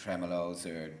just tremolos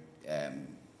or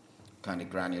kind of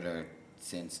granular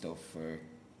synth stuff, or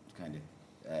kind of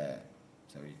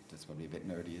sorry, that's probably a bit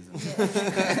nerdy, isn't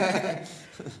it?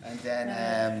 And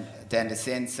then the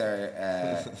synths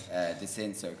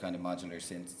are kind of modular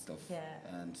synth stuff. Yeah.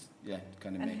 And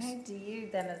kind of and mix. how do you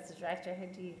then, as the director, how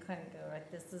do you kind of go, right,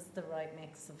 this is the right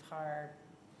mix of horror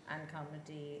and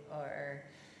comedy, or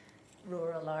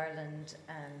rural Ireland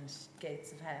and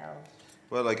Gates of Hell?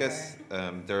 Well, I guess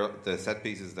there are the set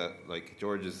pieces that, like,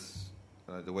 George's,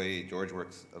 the way George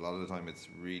works, a lot of the time it's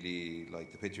really,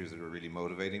 like, the pictures that are really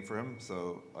motivating for him.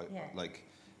 So, like,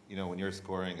 you know, when you're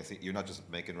scoring, you're not just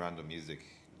making random music,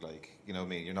 like, you know what I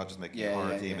mean? You're not just making a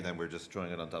horror theme and then we're just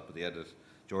throwing it on top of the edit.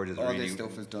 George is all really... this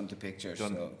stuff is done to picture,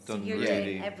 done so you're really,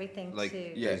 doing everything like,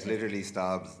 too. there's literally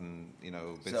stabs and, you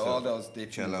know, bits so all of those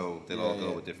different, cello, they'll all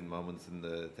go with different moments in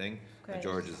the thing. Great. And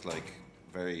George is, like,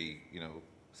 very, you know,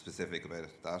 specific about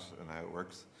that and how it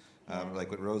works.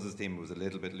 Like with Rose's theme, it was a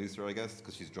little bit looser, I guess,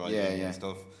 because she's driving and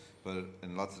stuff. But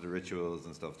in lots of the rituals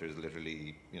and stuff, there's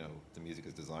literally, you know, the music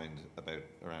is designed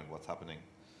around what's happening.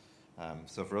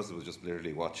 So for us, it was just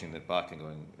literally watching it back and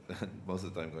going, most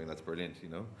of the time going, that's brilliant, you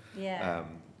know? Yeah.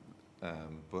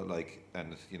 But like,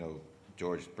 and, you know,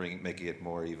 George making it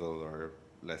more evil or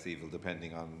less evil,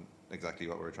 depending on exactly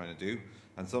what we're trying to do.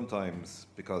 And sometimes,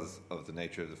 because of the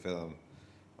nature of the film,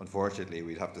 unfortunately,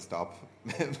 we'd have to stop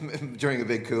during a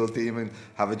big cool theme and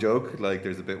have a joke. Like,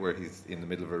 there's a bit where he's in the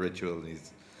middle of a ritual and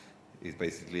he's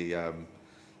basically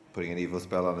putting an evil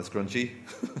spell on a scrunchie,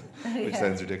 which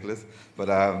sounds ridiculous, but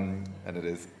and it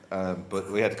is.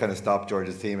 But we had to kind of stop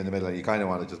George's theme in the middle, and you kind of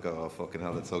want to just go, "Oh, fucking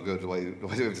hell, that's so good! Why do we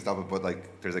have to stop it?" But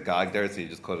like, there's a gag there, so you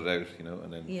just cut it out, you know,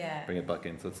 and then bring it back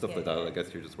in. So it's stuff like that. I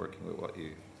guess you're just working with what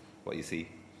you see.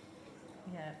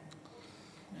 Yeah.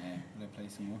 Yeah. Will I play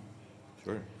some more?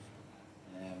 Sure.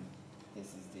 This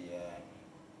is the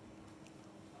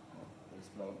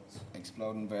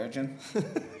exploding virgin.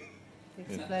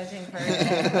 Exploding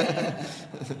virgin.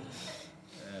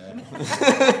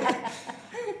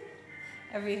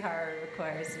 Every horror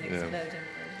requires an exploding virgin.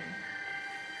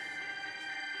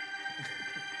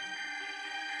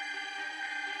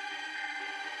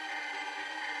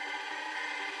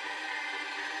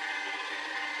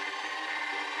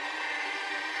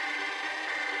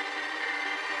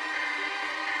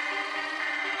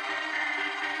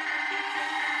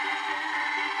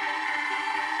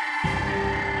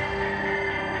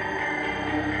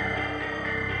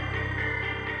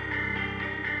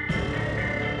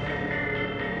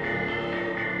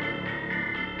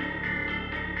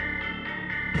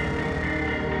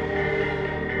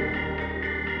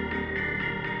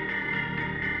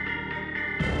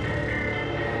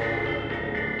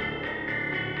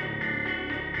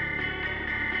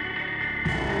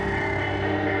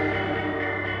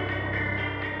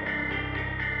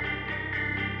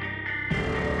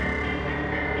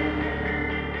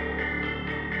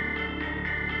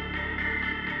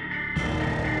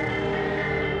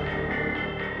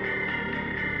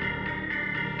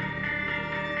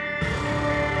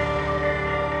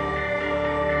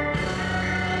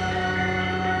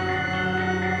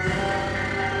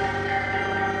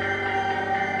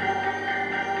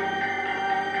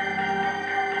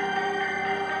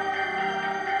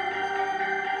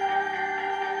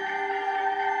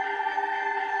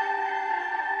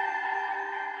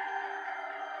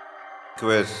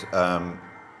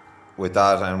 With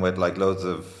that and with like loads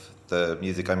of the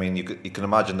music, I mean, you can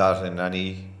imagine that in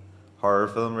any horror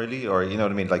film, really, or you know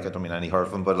what I mean. Like, I don't mean any horror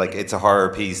film, but like it's a horror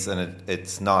piece, and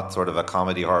it's not sort of a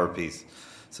comedy horror piece.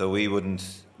 So we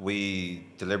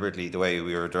deliberately, the way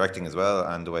we were directing as well,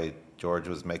 and the way George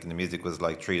was making the music, was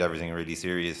like treat everything really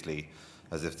seriously,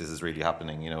 as if this is really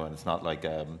happening, you know. And it's not like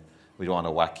we don't want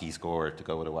a wacky score to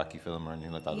go with a wacky film or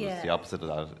anything like that. It was the opposite of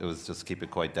that. It was just keep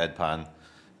it quite deadpan,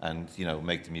 and you know,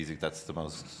 make the music that's the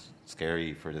most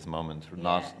scary for this moment.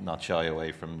 Not shy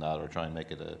away from that, or try and make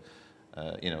it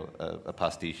a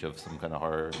pastiche of some kind of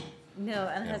horror. No,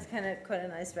 and it has kind of quite a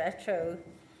nice retro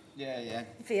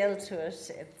feel to it.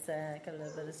 It's got a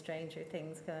little bit of Stranger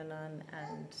Things going on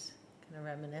and kind of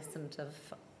reminiscent of,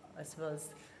 I suppose,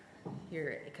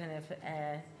 your kind of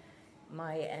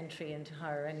my entry into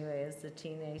horror anyway as a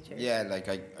teenager. Yeah, like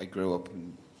I grew up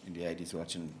in the 80s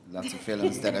watching lots of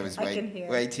films that I was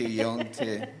way too young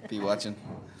to be watching.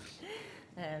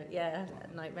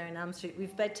 Nightmare on Elm Street.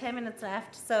 We've about 10 minutes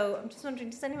left, so I'm just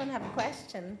wondering, does anyone have a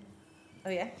question? Oh,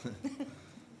 yeah?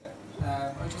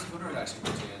 I just wondered,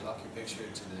 actually, did you lock your picture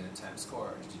to the temp score,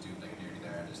 or did you do like nearly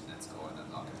there, just net score and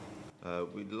then lock it?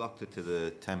 We locked it to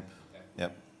the temp.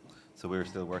 Yep. So we were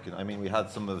still working. I mean, we had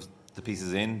some of the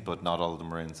pieces in, but not all of them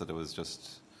were in. So there was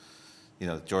just,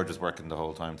 George was working the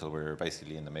whole time till we were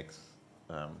basically in the mix.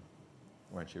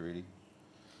 Weren't you really?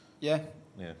 Yeah.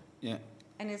 Yeah. Yeah.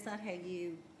 And is that how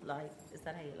you like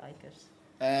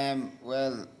it?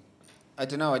 Well, I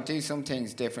don't know. I do some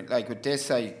things different. Like with this,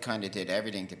 I kind of did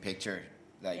everything to picture,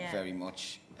 very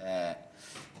much.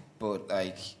 But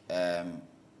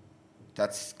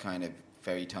that's kind of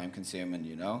very time consuming,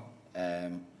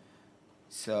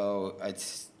 So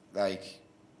it's like,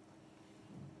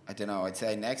 I don't know. I'd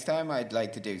say next time I'd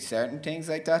like to do certain things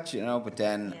like that, But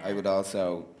then I would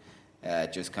also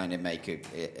just kind of make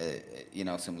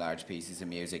some large pieces of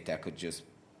music that could just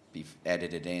be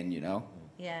edited in,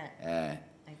 Yeah.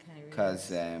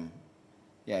 Because,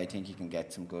 I think you can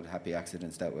get some good happy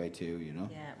accidents that way too,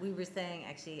 Yeah, we were saying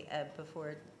actually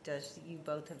before that you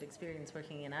both have experience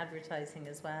working in advertising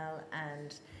as well,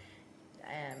 and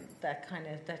that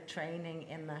training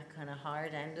in that kind of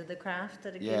hard end of the craft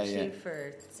that it gives you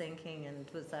for syncing, and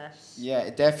was that? Yeah,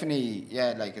 it definitely.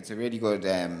 Yeah, it's a really good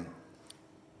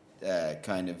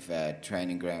kind of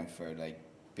training ground for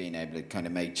being able to kind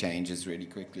of make changes really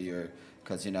quickly, or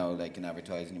because in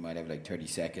advertising you might have 30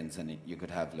 seconds, and you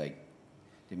could have the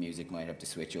music might have to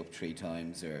switch up 3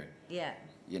 times, or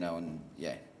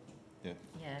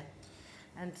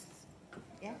and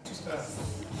just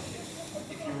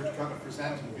if you were to kind of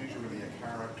present visually a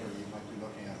character, you might be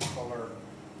looking at colour,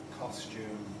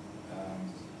 costume,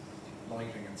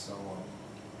 lighting, and so on.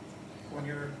 When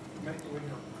you're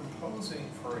composing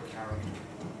for a character,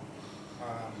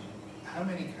 how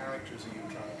many characters are you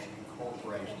trying to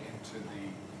incorporate into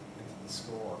the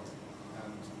score?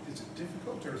 And is it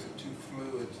difficult, or is it too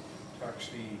fluid to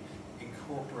actually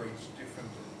incorporate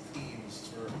different themes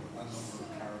for a number of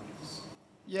characters?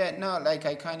 Yeah, no, I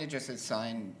kind of just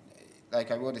assign,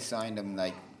 I would assign them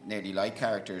nearly like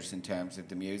characters in terms of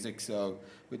the music. So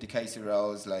with the case of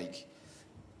Rose, I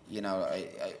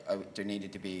there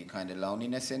needed to be kind of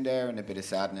loneliness in there and a bit of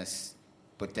sadness,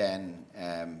 but then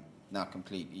not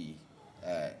completely,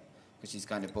 because she's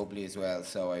kind of bubbly as well.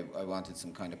 So I wanted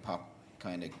some kind of pop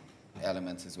kind of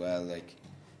elements as well, that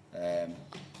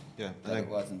it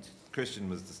wasn't. Christian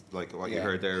was just, what you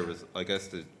heard there was, I guess,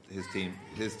 his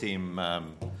team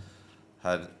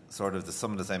had sort of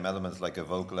some of the same elements, like a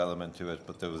vocal element to it,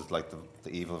 but there was the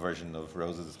evil version of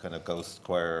Rose's kind of ghost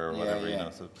choir or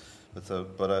whatever, So,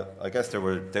 but I guess they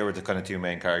were the kind of 2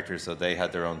 main characters, so they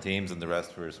had their own themes, and the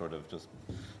rest were sort of just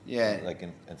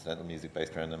incidental music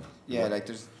based around them. Yeah,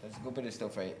 there's a good bit of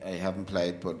stuff I haven't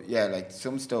played, but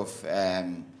some stuff.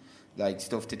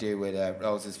 Stuff to do with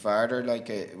Rose's father,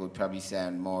 it would probably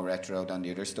sound more retro than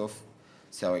the other stuff.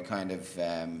 So it kind of,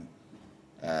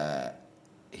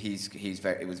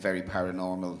 it was very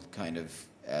paranormal kind of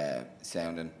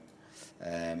sounding.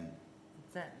 And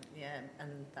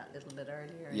that little bit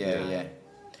earlier. Yeah.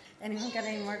 Anyone got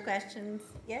any more questions?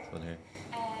 Yeah.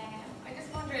 I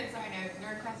just wondered. Sorry, no,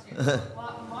 nerd question.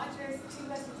 What modulars? 2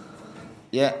 questions.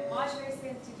 Yeah. Modular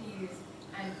synth did you use,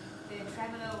 and the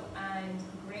tremolo and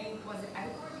grain, was it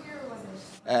outboard gear or was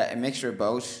it? A mixture of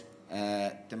both.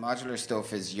 The modular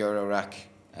stuff is Eurorack,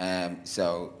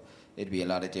 so it'd be a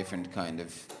lot of different kind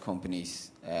of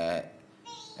companies.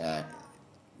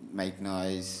 Make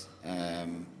Noise.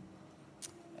 Who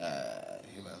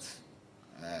else?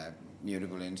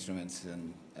 Mutable Instruments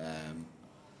and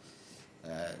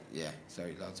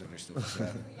lots of other stuff as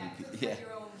well.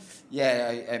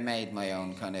 I made my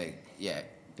own kind of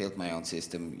built my own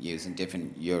system using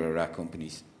different Eurorack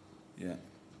companies. Yeah.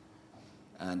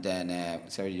 And then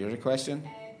your other question? The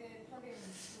plugin,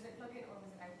 was it plug-in or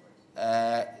was it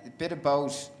outboard? A bit of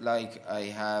both. I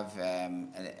have a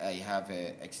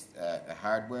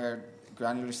hardware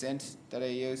granular synth that I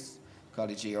use called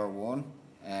a GR1.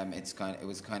 It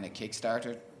was kind of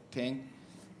Kickstarter thing,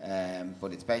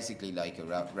 but it's basically like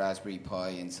a Raspberry Pi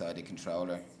inside a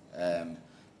controller.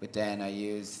 But then I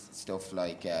used stuff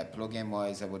like plug-in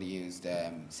wise. I would have used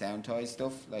Sound Toys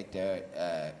stuff like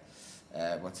their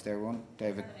what's their one?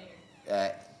 David.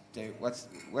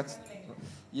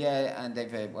 Yeah, and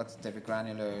they've a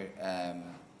granular.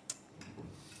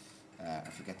 I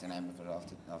forget the name of it off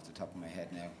the top of my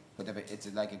head now, but it's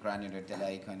like a granular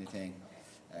delay kind of thing.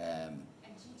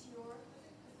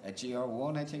 A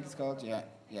GR1, I think it's called. Yeah,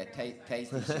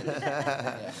 tasty shit.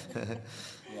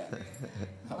 Yeah.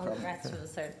 No All the rest of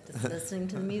us are just listening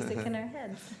to the music in our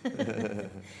heads.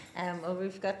 Well,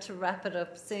 we've got to wrap it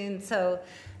up soon, so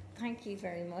thank you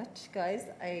very much, guys.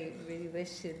 I really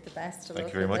wish you the best of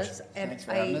luck with it. Thanks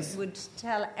for having I us. would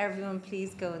tell everyone,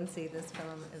 please go and see this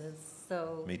film. It is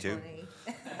so Me too. funny.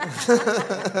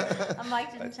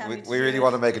 Mike didn't tell me. We really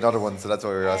want to make another one, so that's why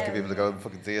we're asking people to go and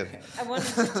fucking see it. I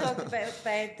wanted to talk about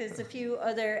there's a few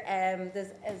other I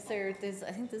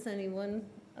think there's only one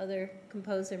other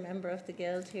composer member of the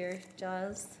guild here,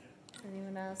 Giles.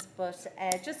 Anyone else? But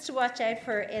just to watch out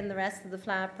for in the rest of the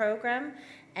Flat programme.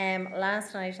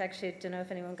 Last night, actually, I don't know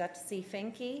if anyone got to see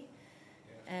Finky.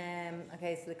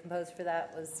 Okay, so the composer for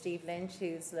that was Steve Lynch,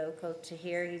 who's local to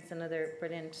here. He's another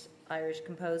brilliant Irish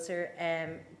composer.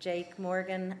 Jake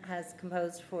Morgan has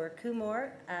composed for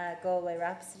Coomore, Galway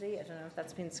Rhapsody. I don't know if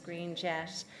that's been screened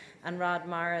yet. And Rod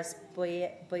Morris,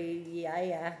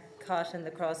 Boyaya, Caught in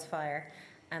the Crossfire.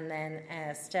 And then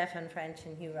Stefan French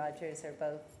and Hugh Rogers have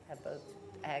both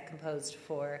composed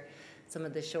for some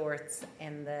of the shorts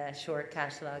in the short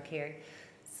catalogue here.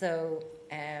 So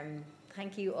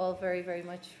thank you all very, very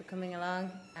much for coming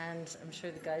along, and I'm sure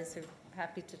the guys are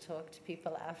happy to talk to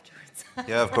people afterwards.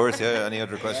 Yeah, of course, yeah. Any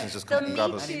other questions, just come and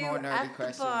grab us. They'll meet you at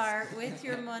the bar with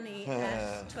your money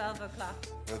at 12 o'clock.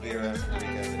 We'll be around for the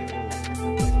weekend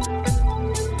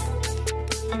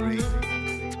anyway. 3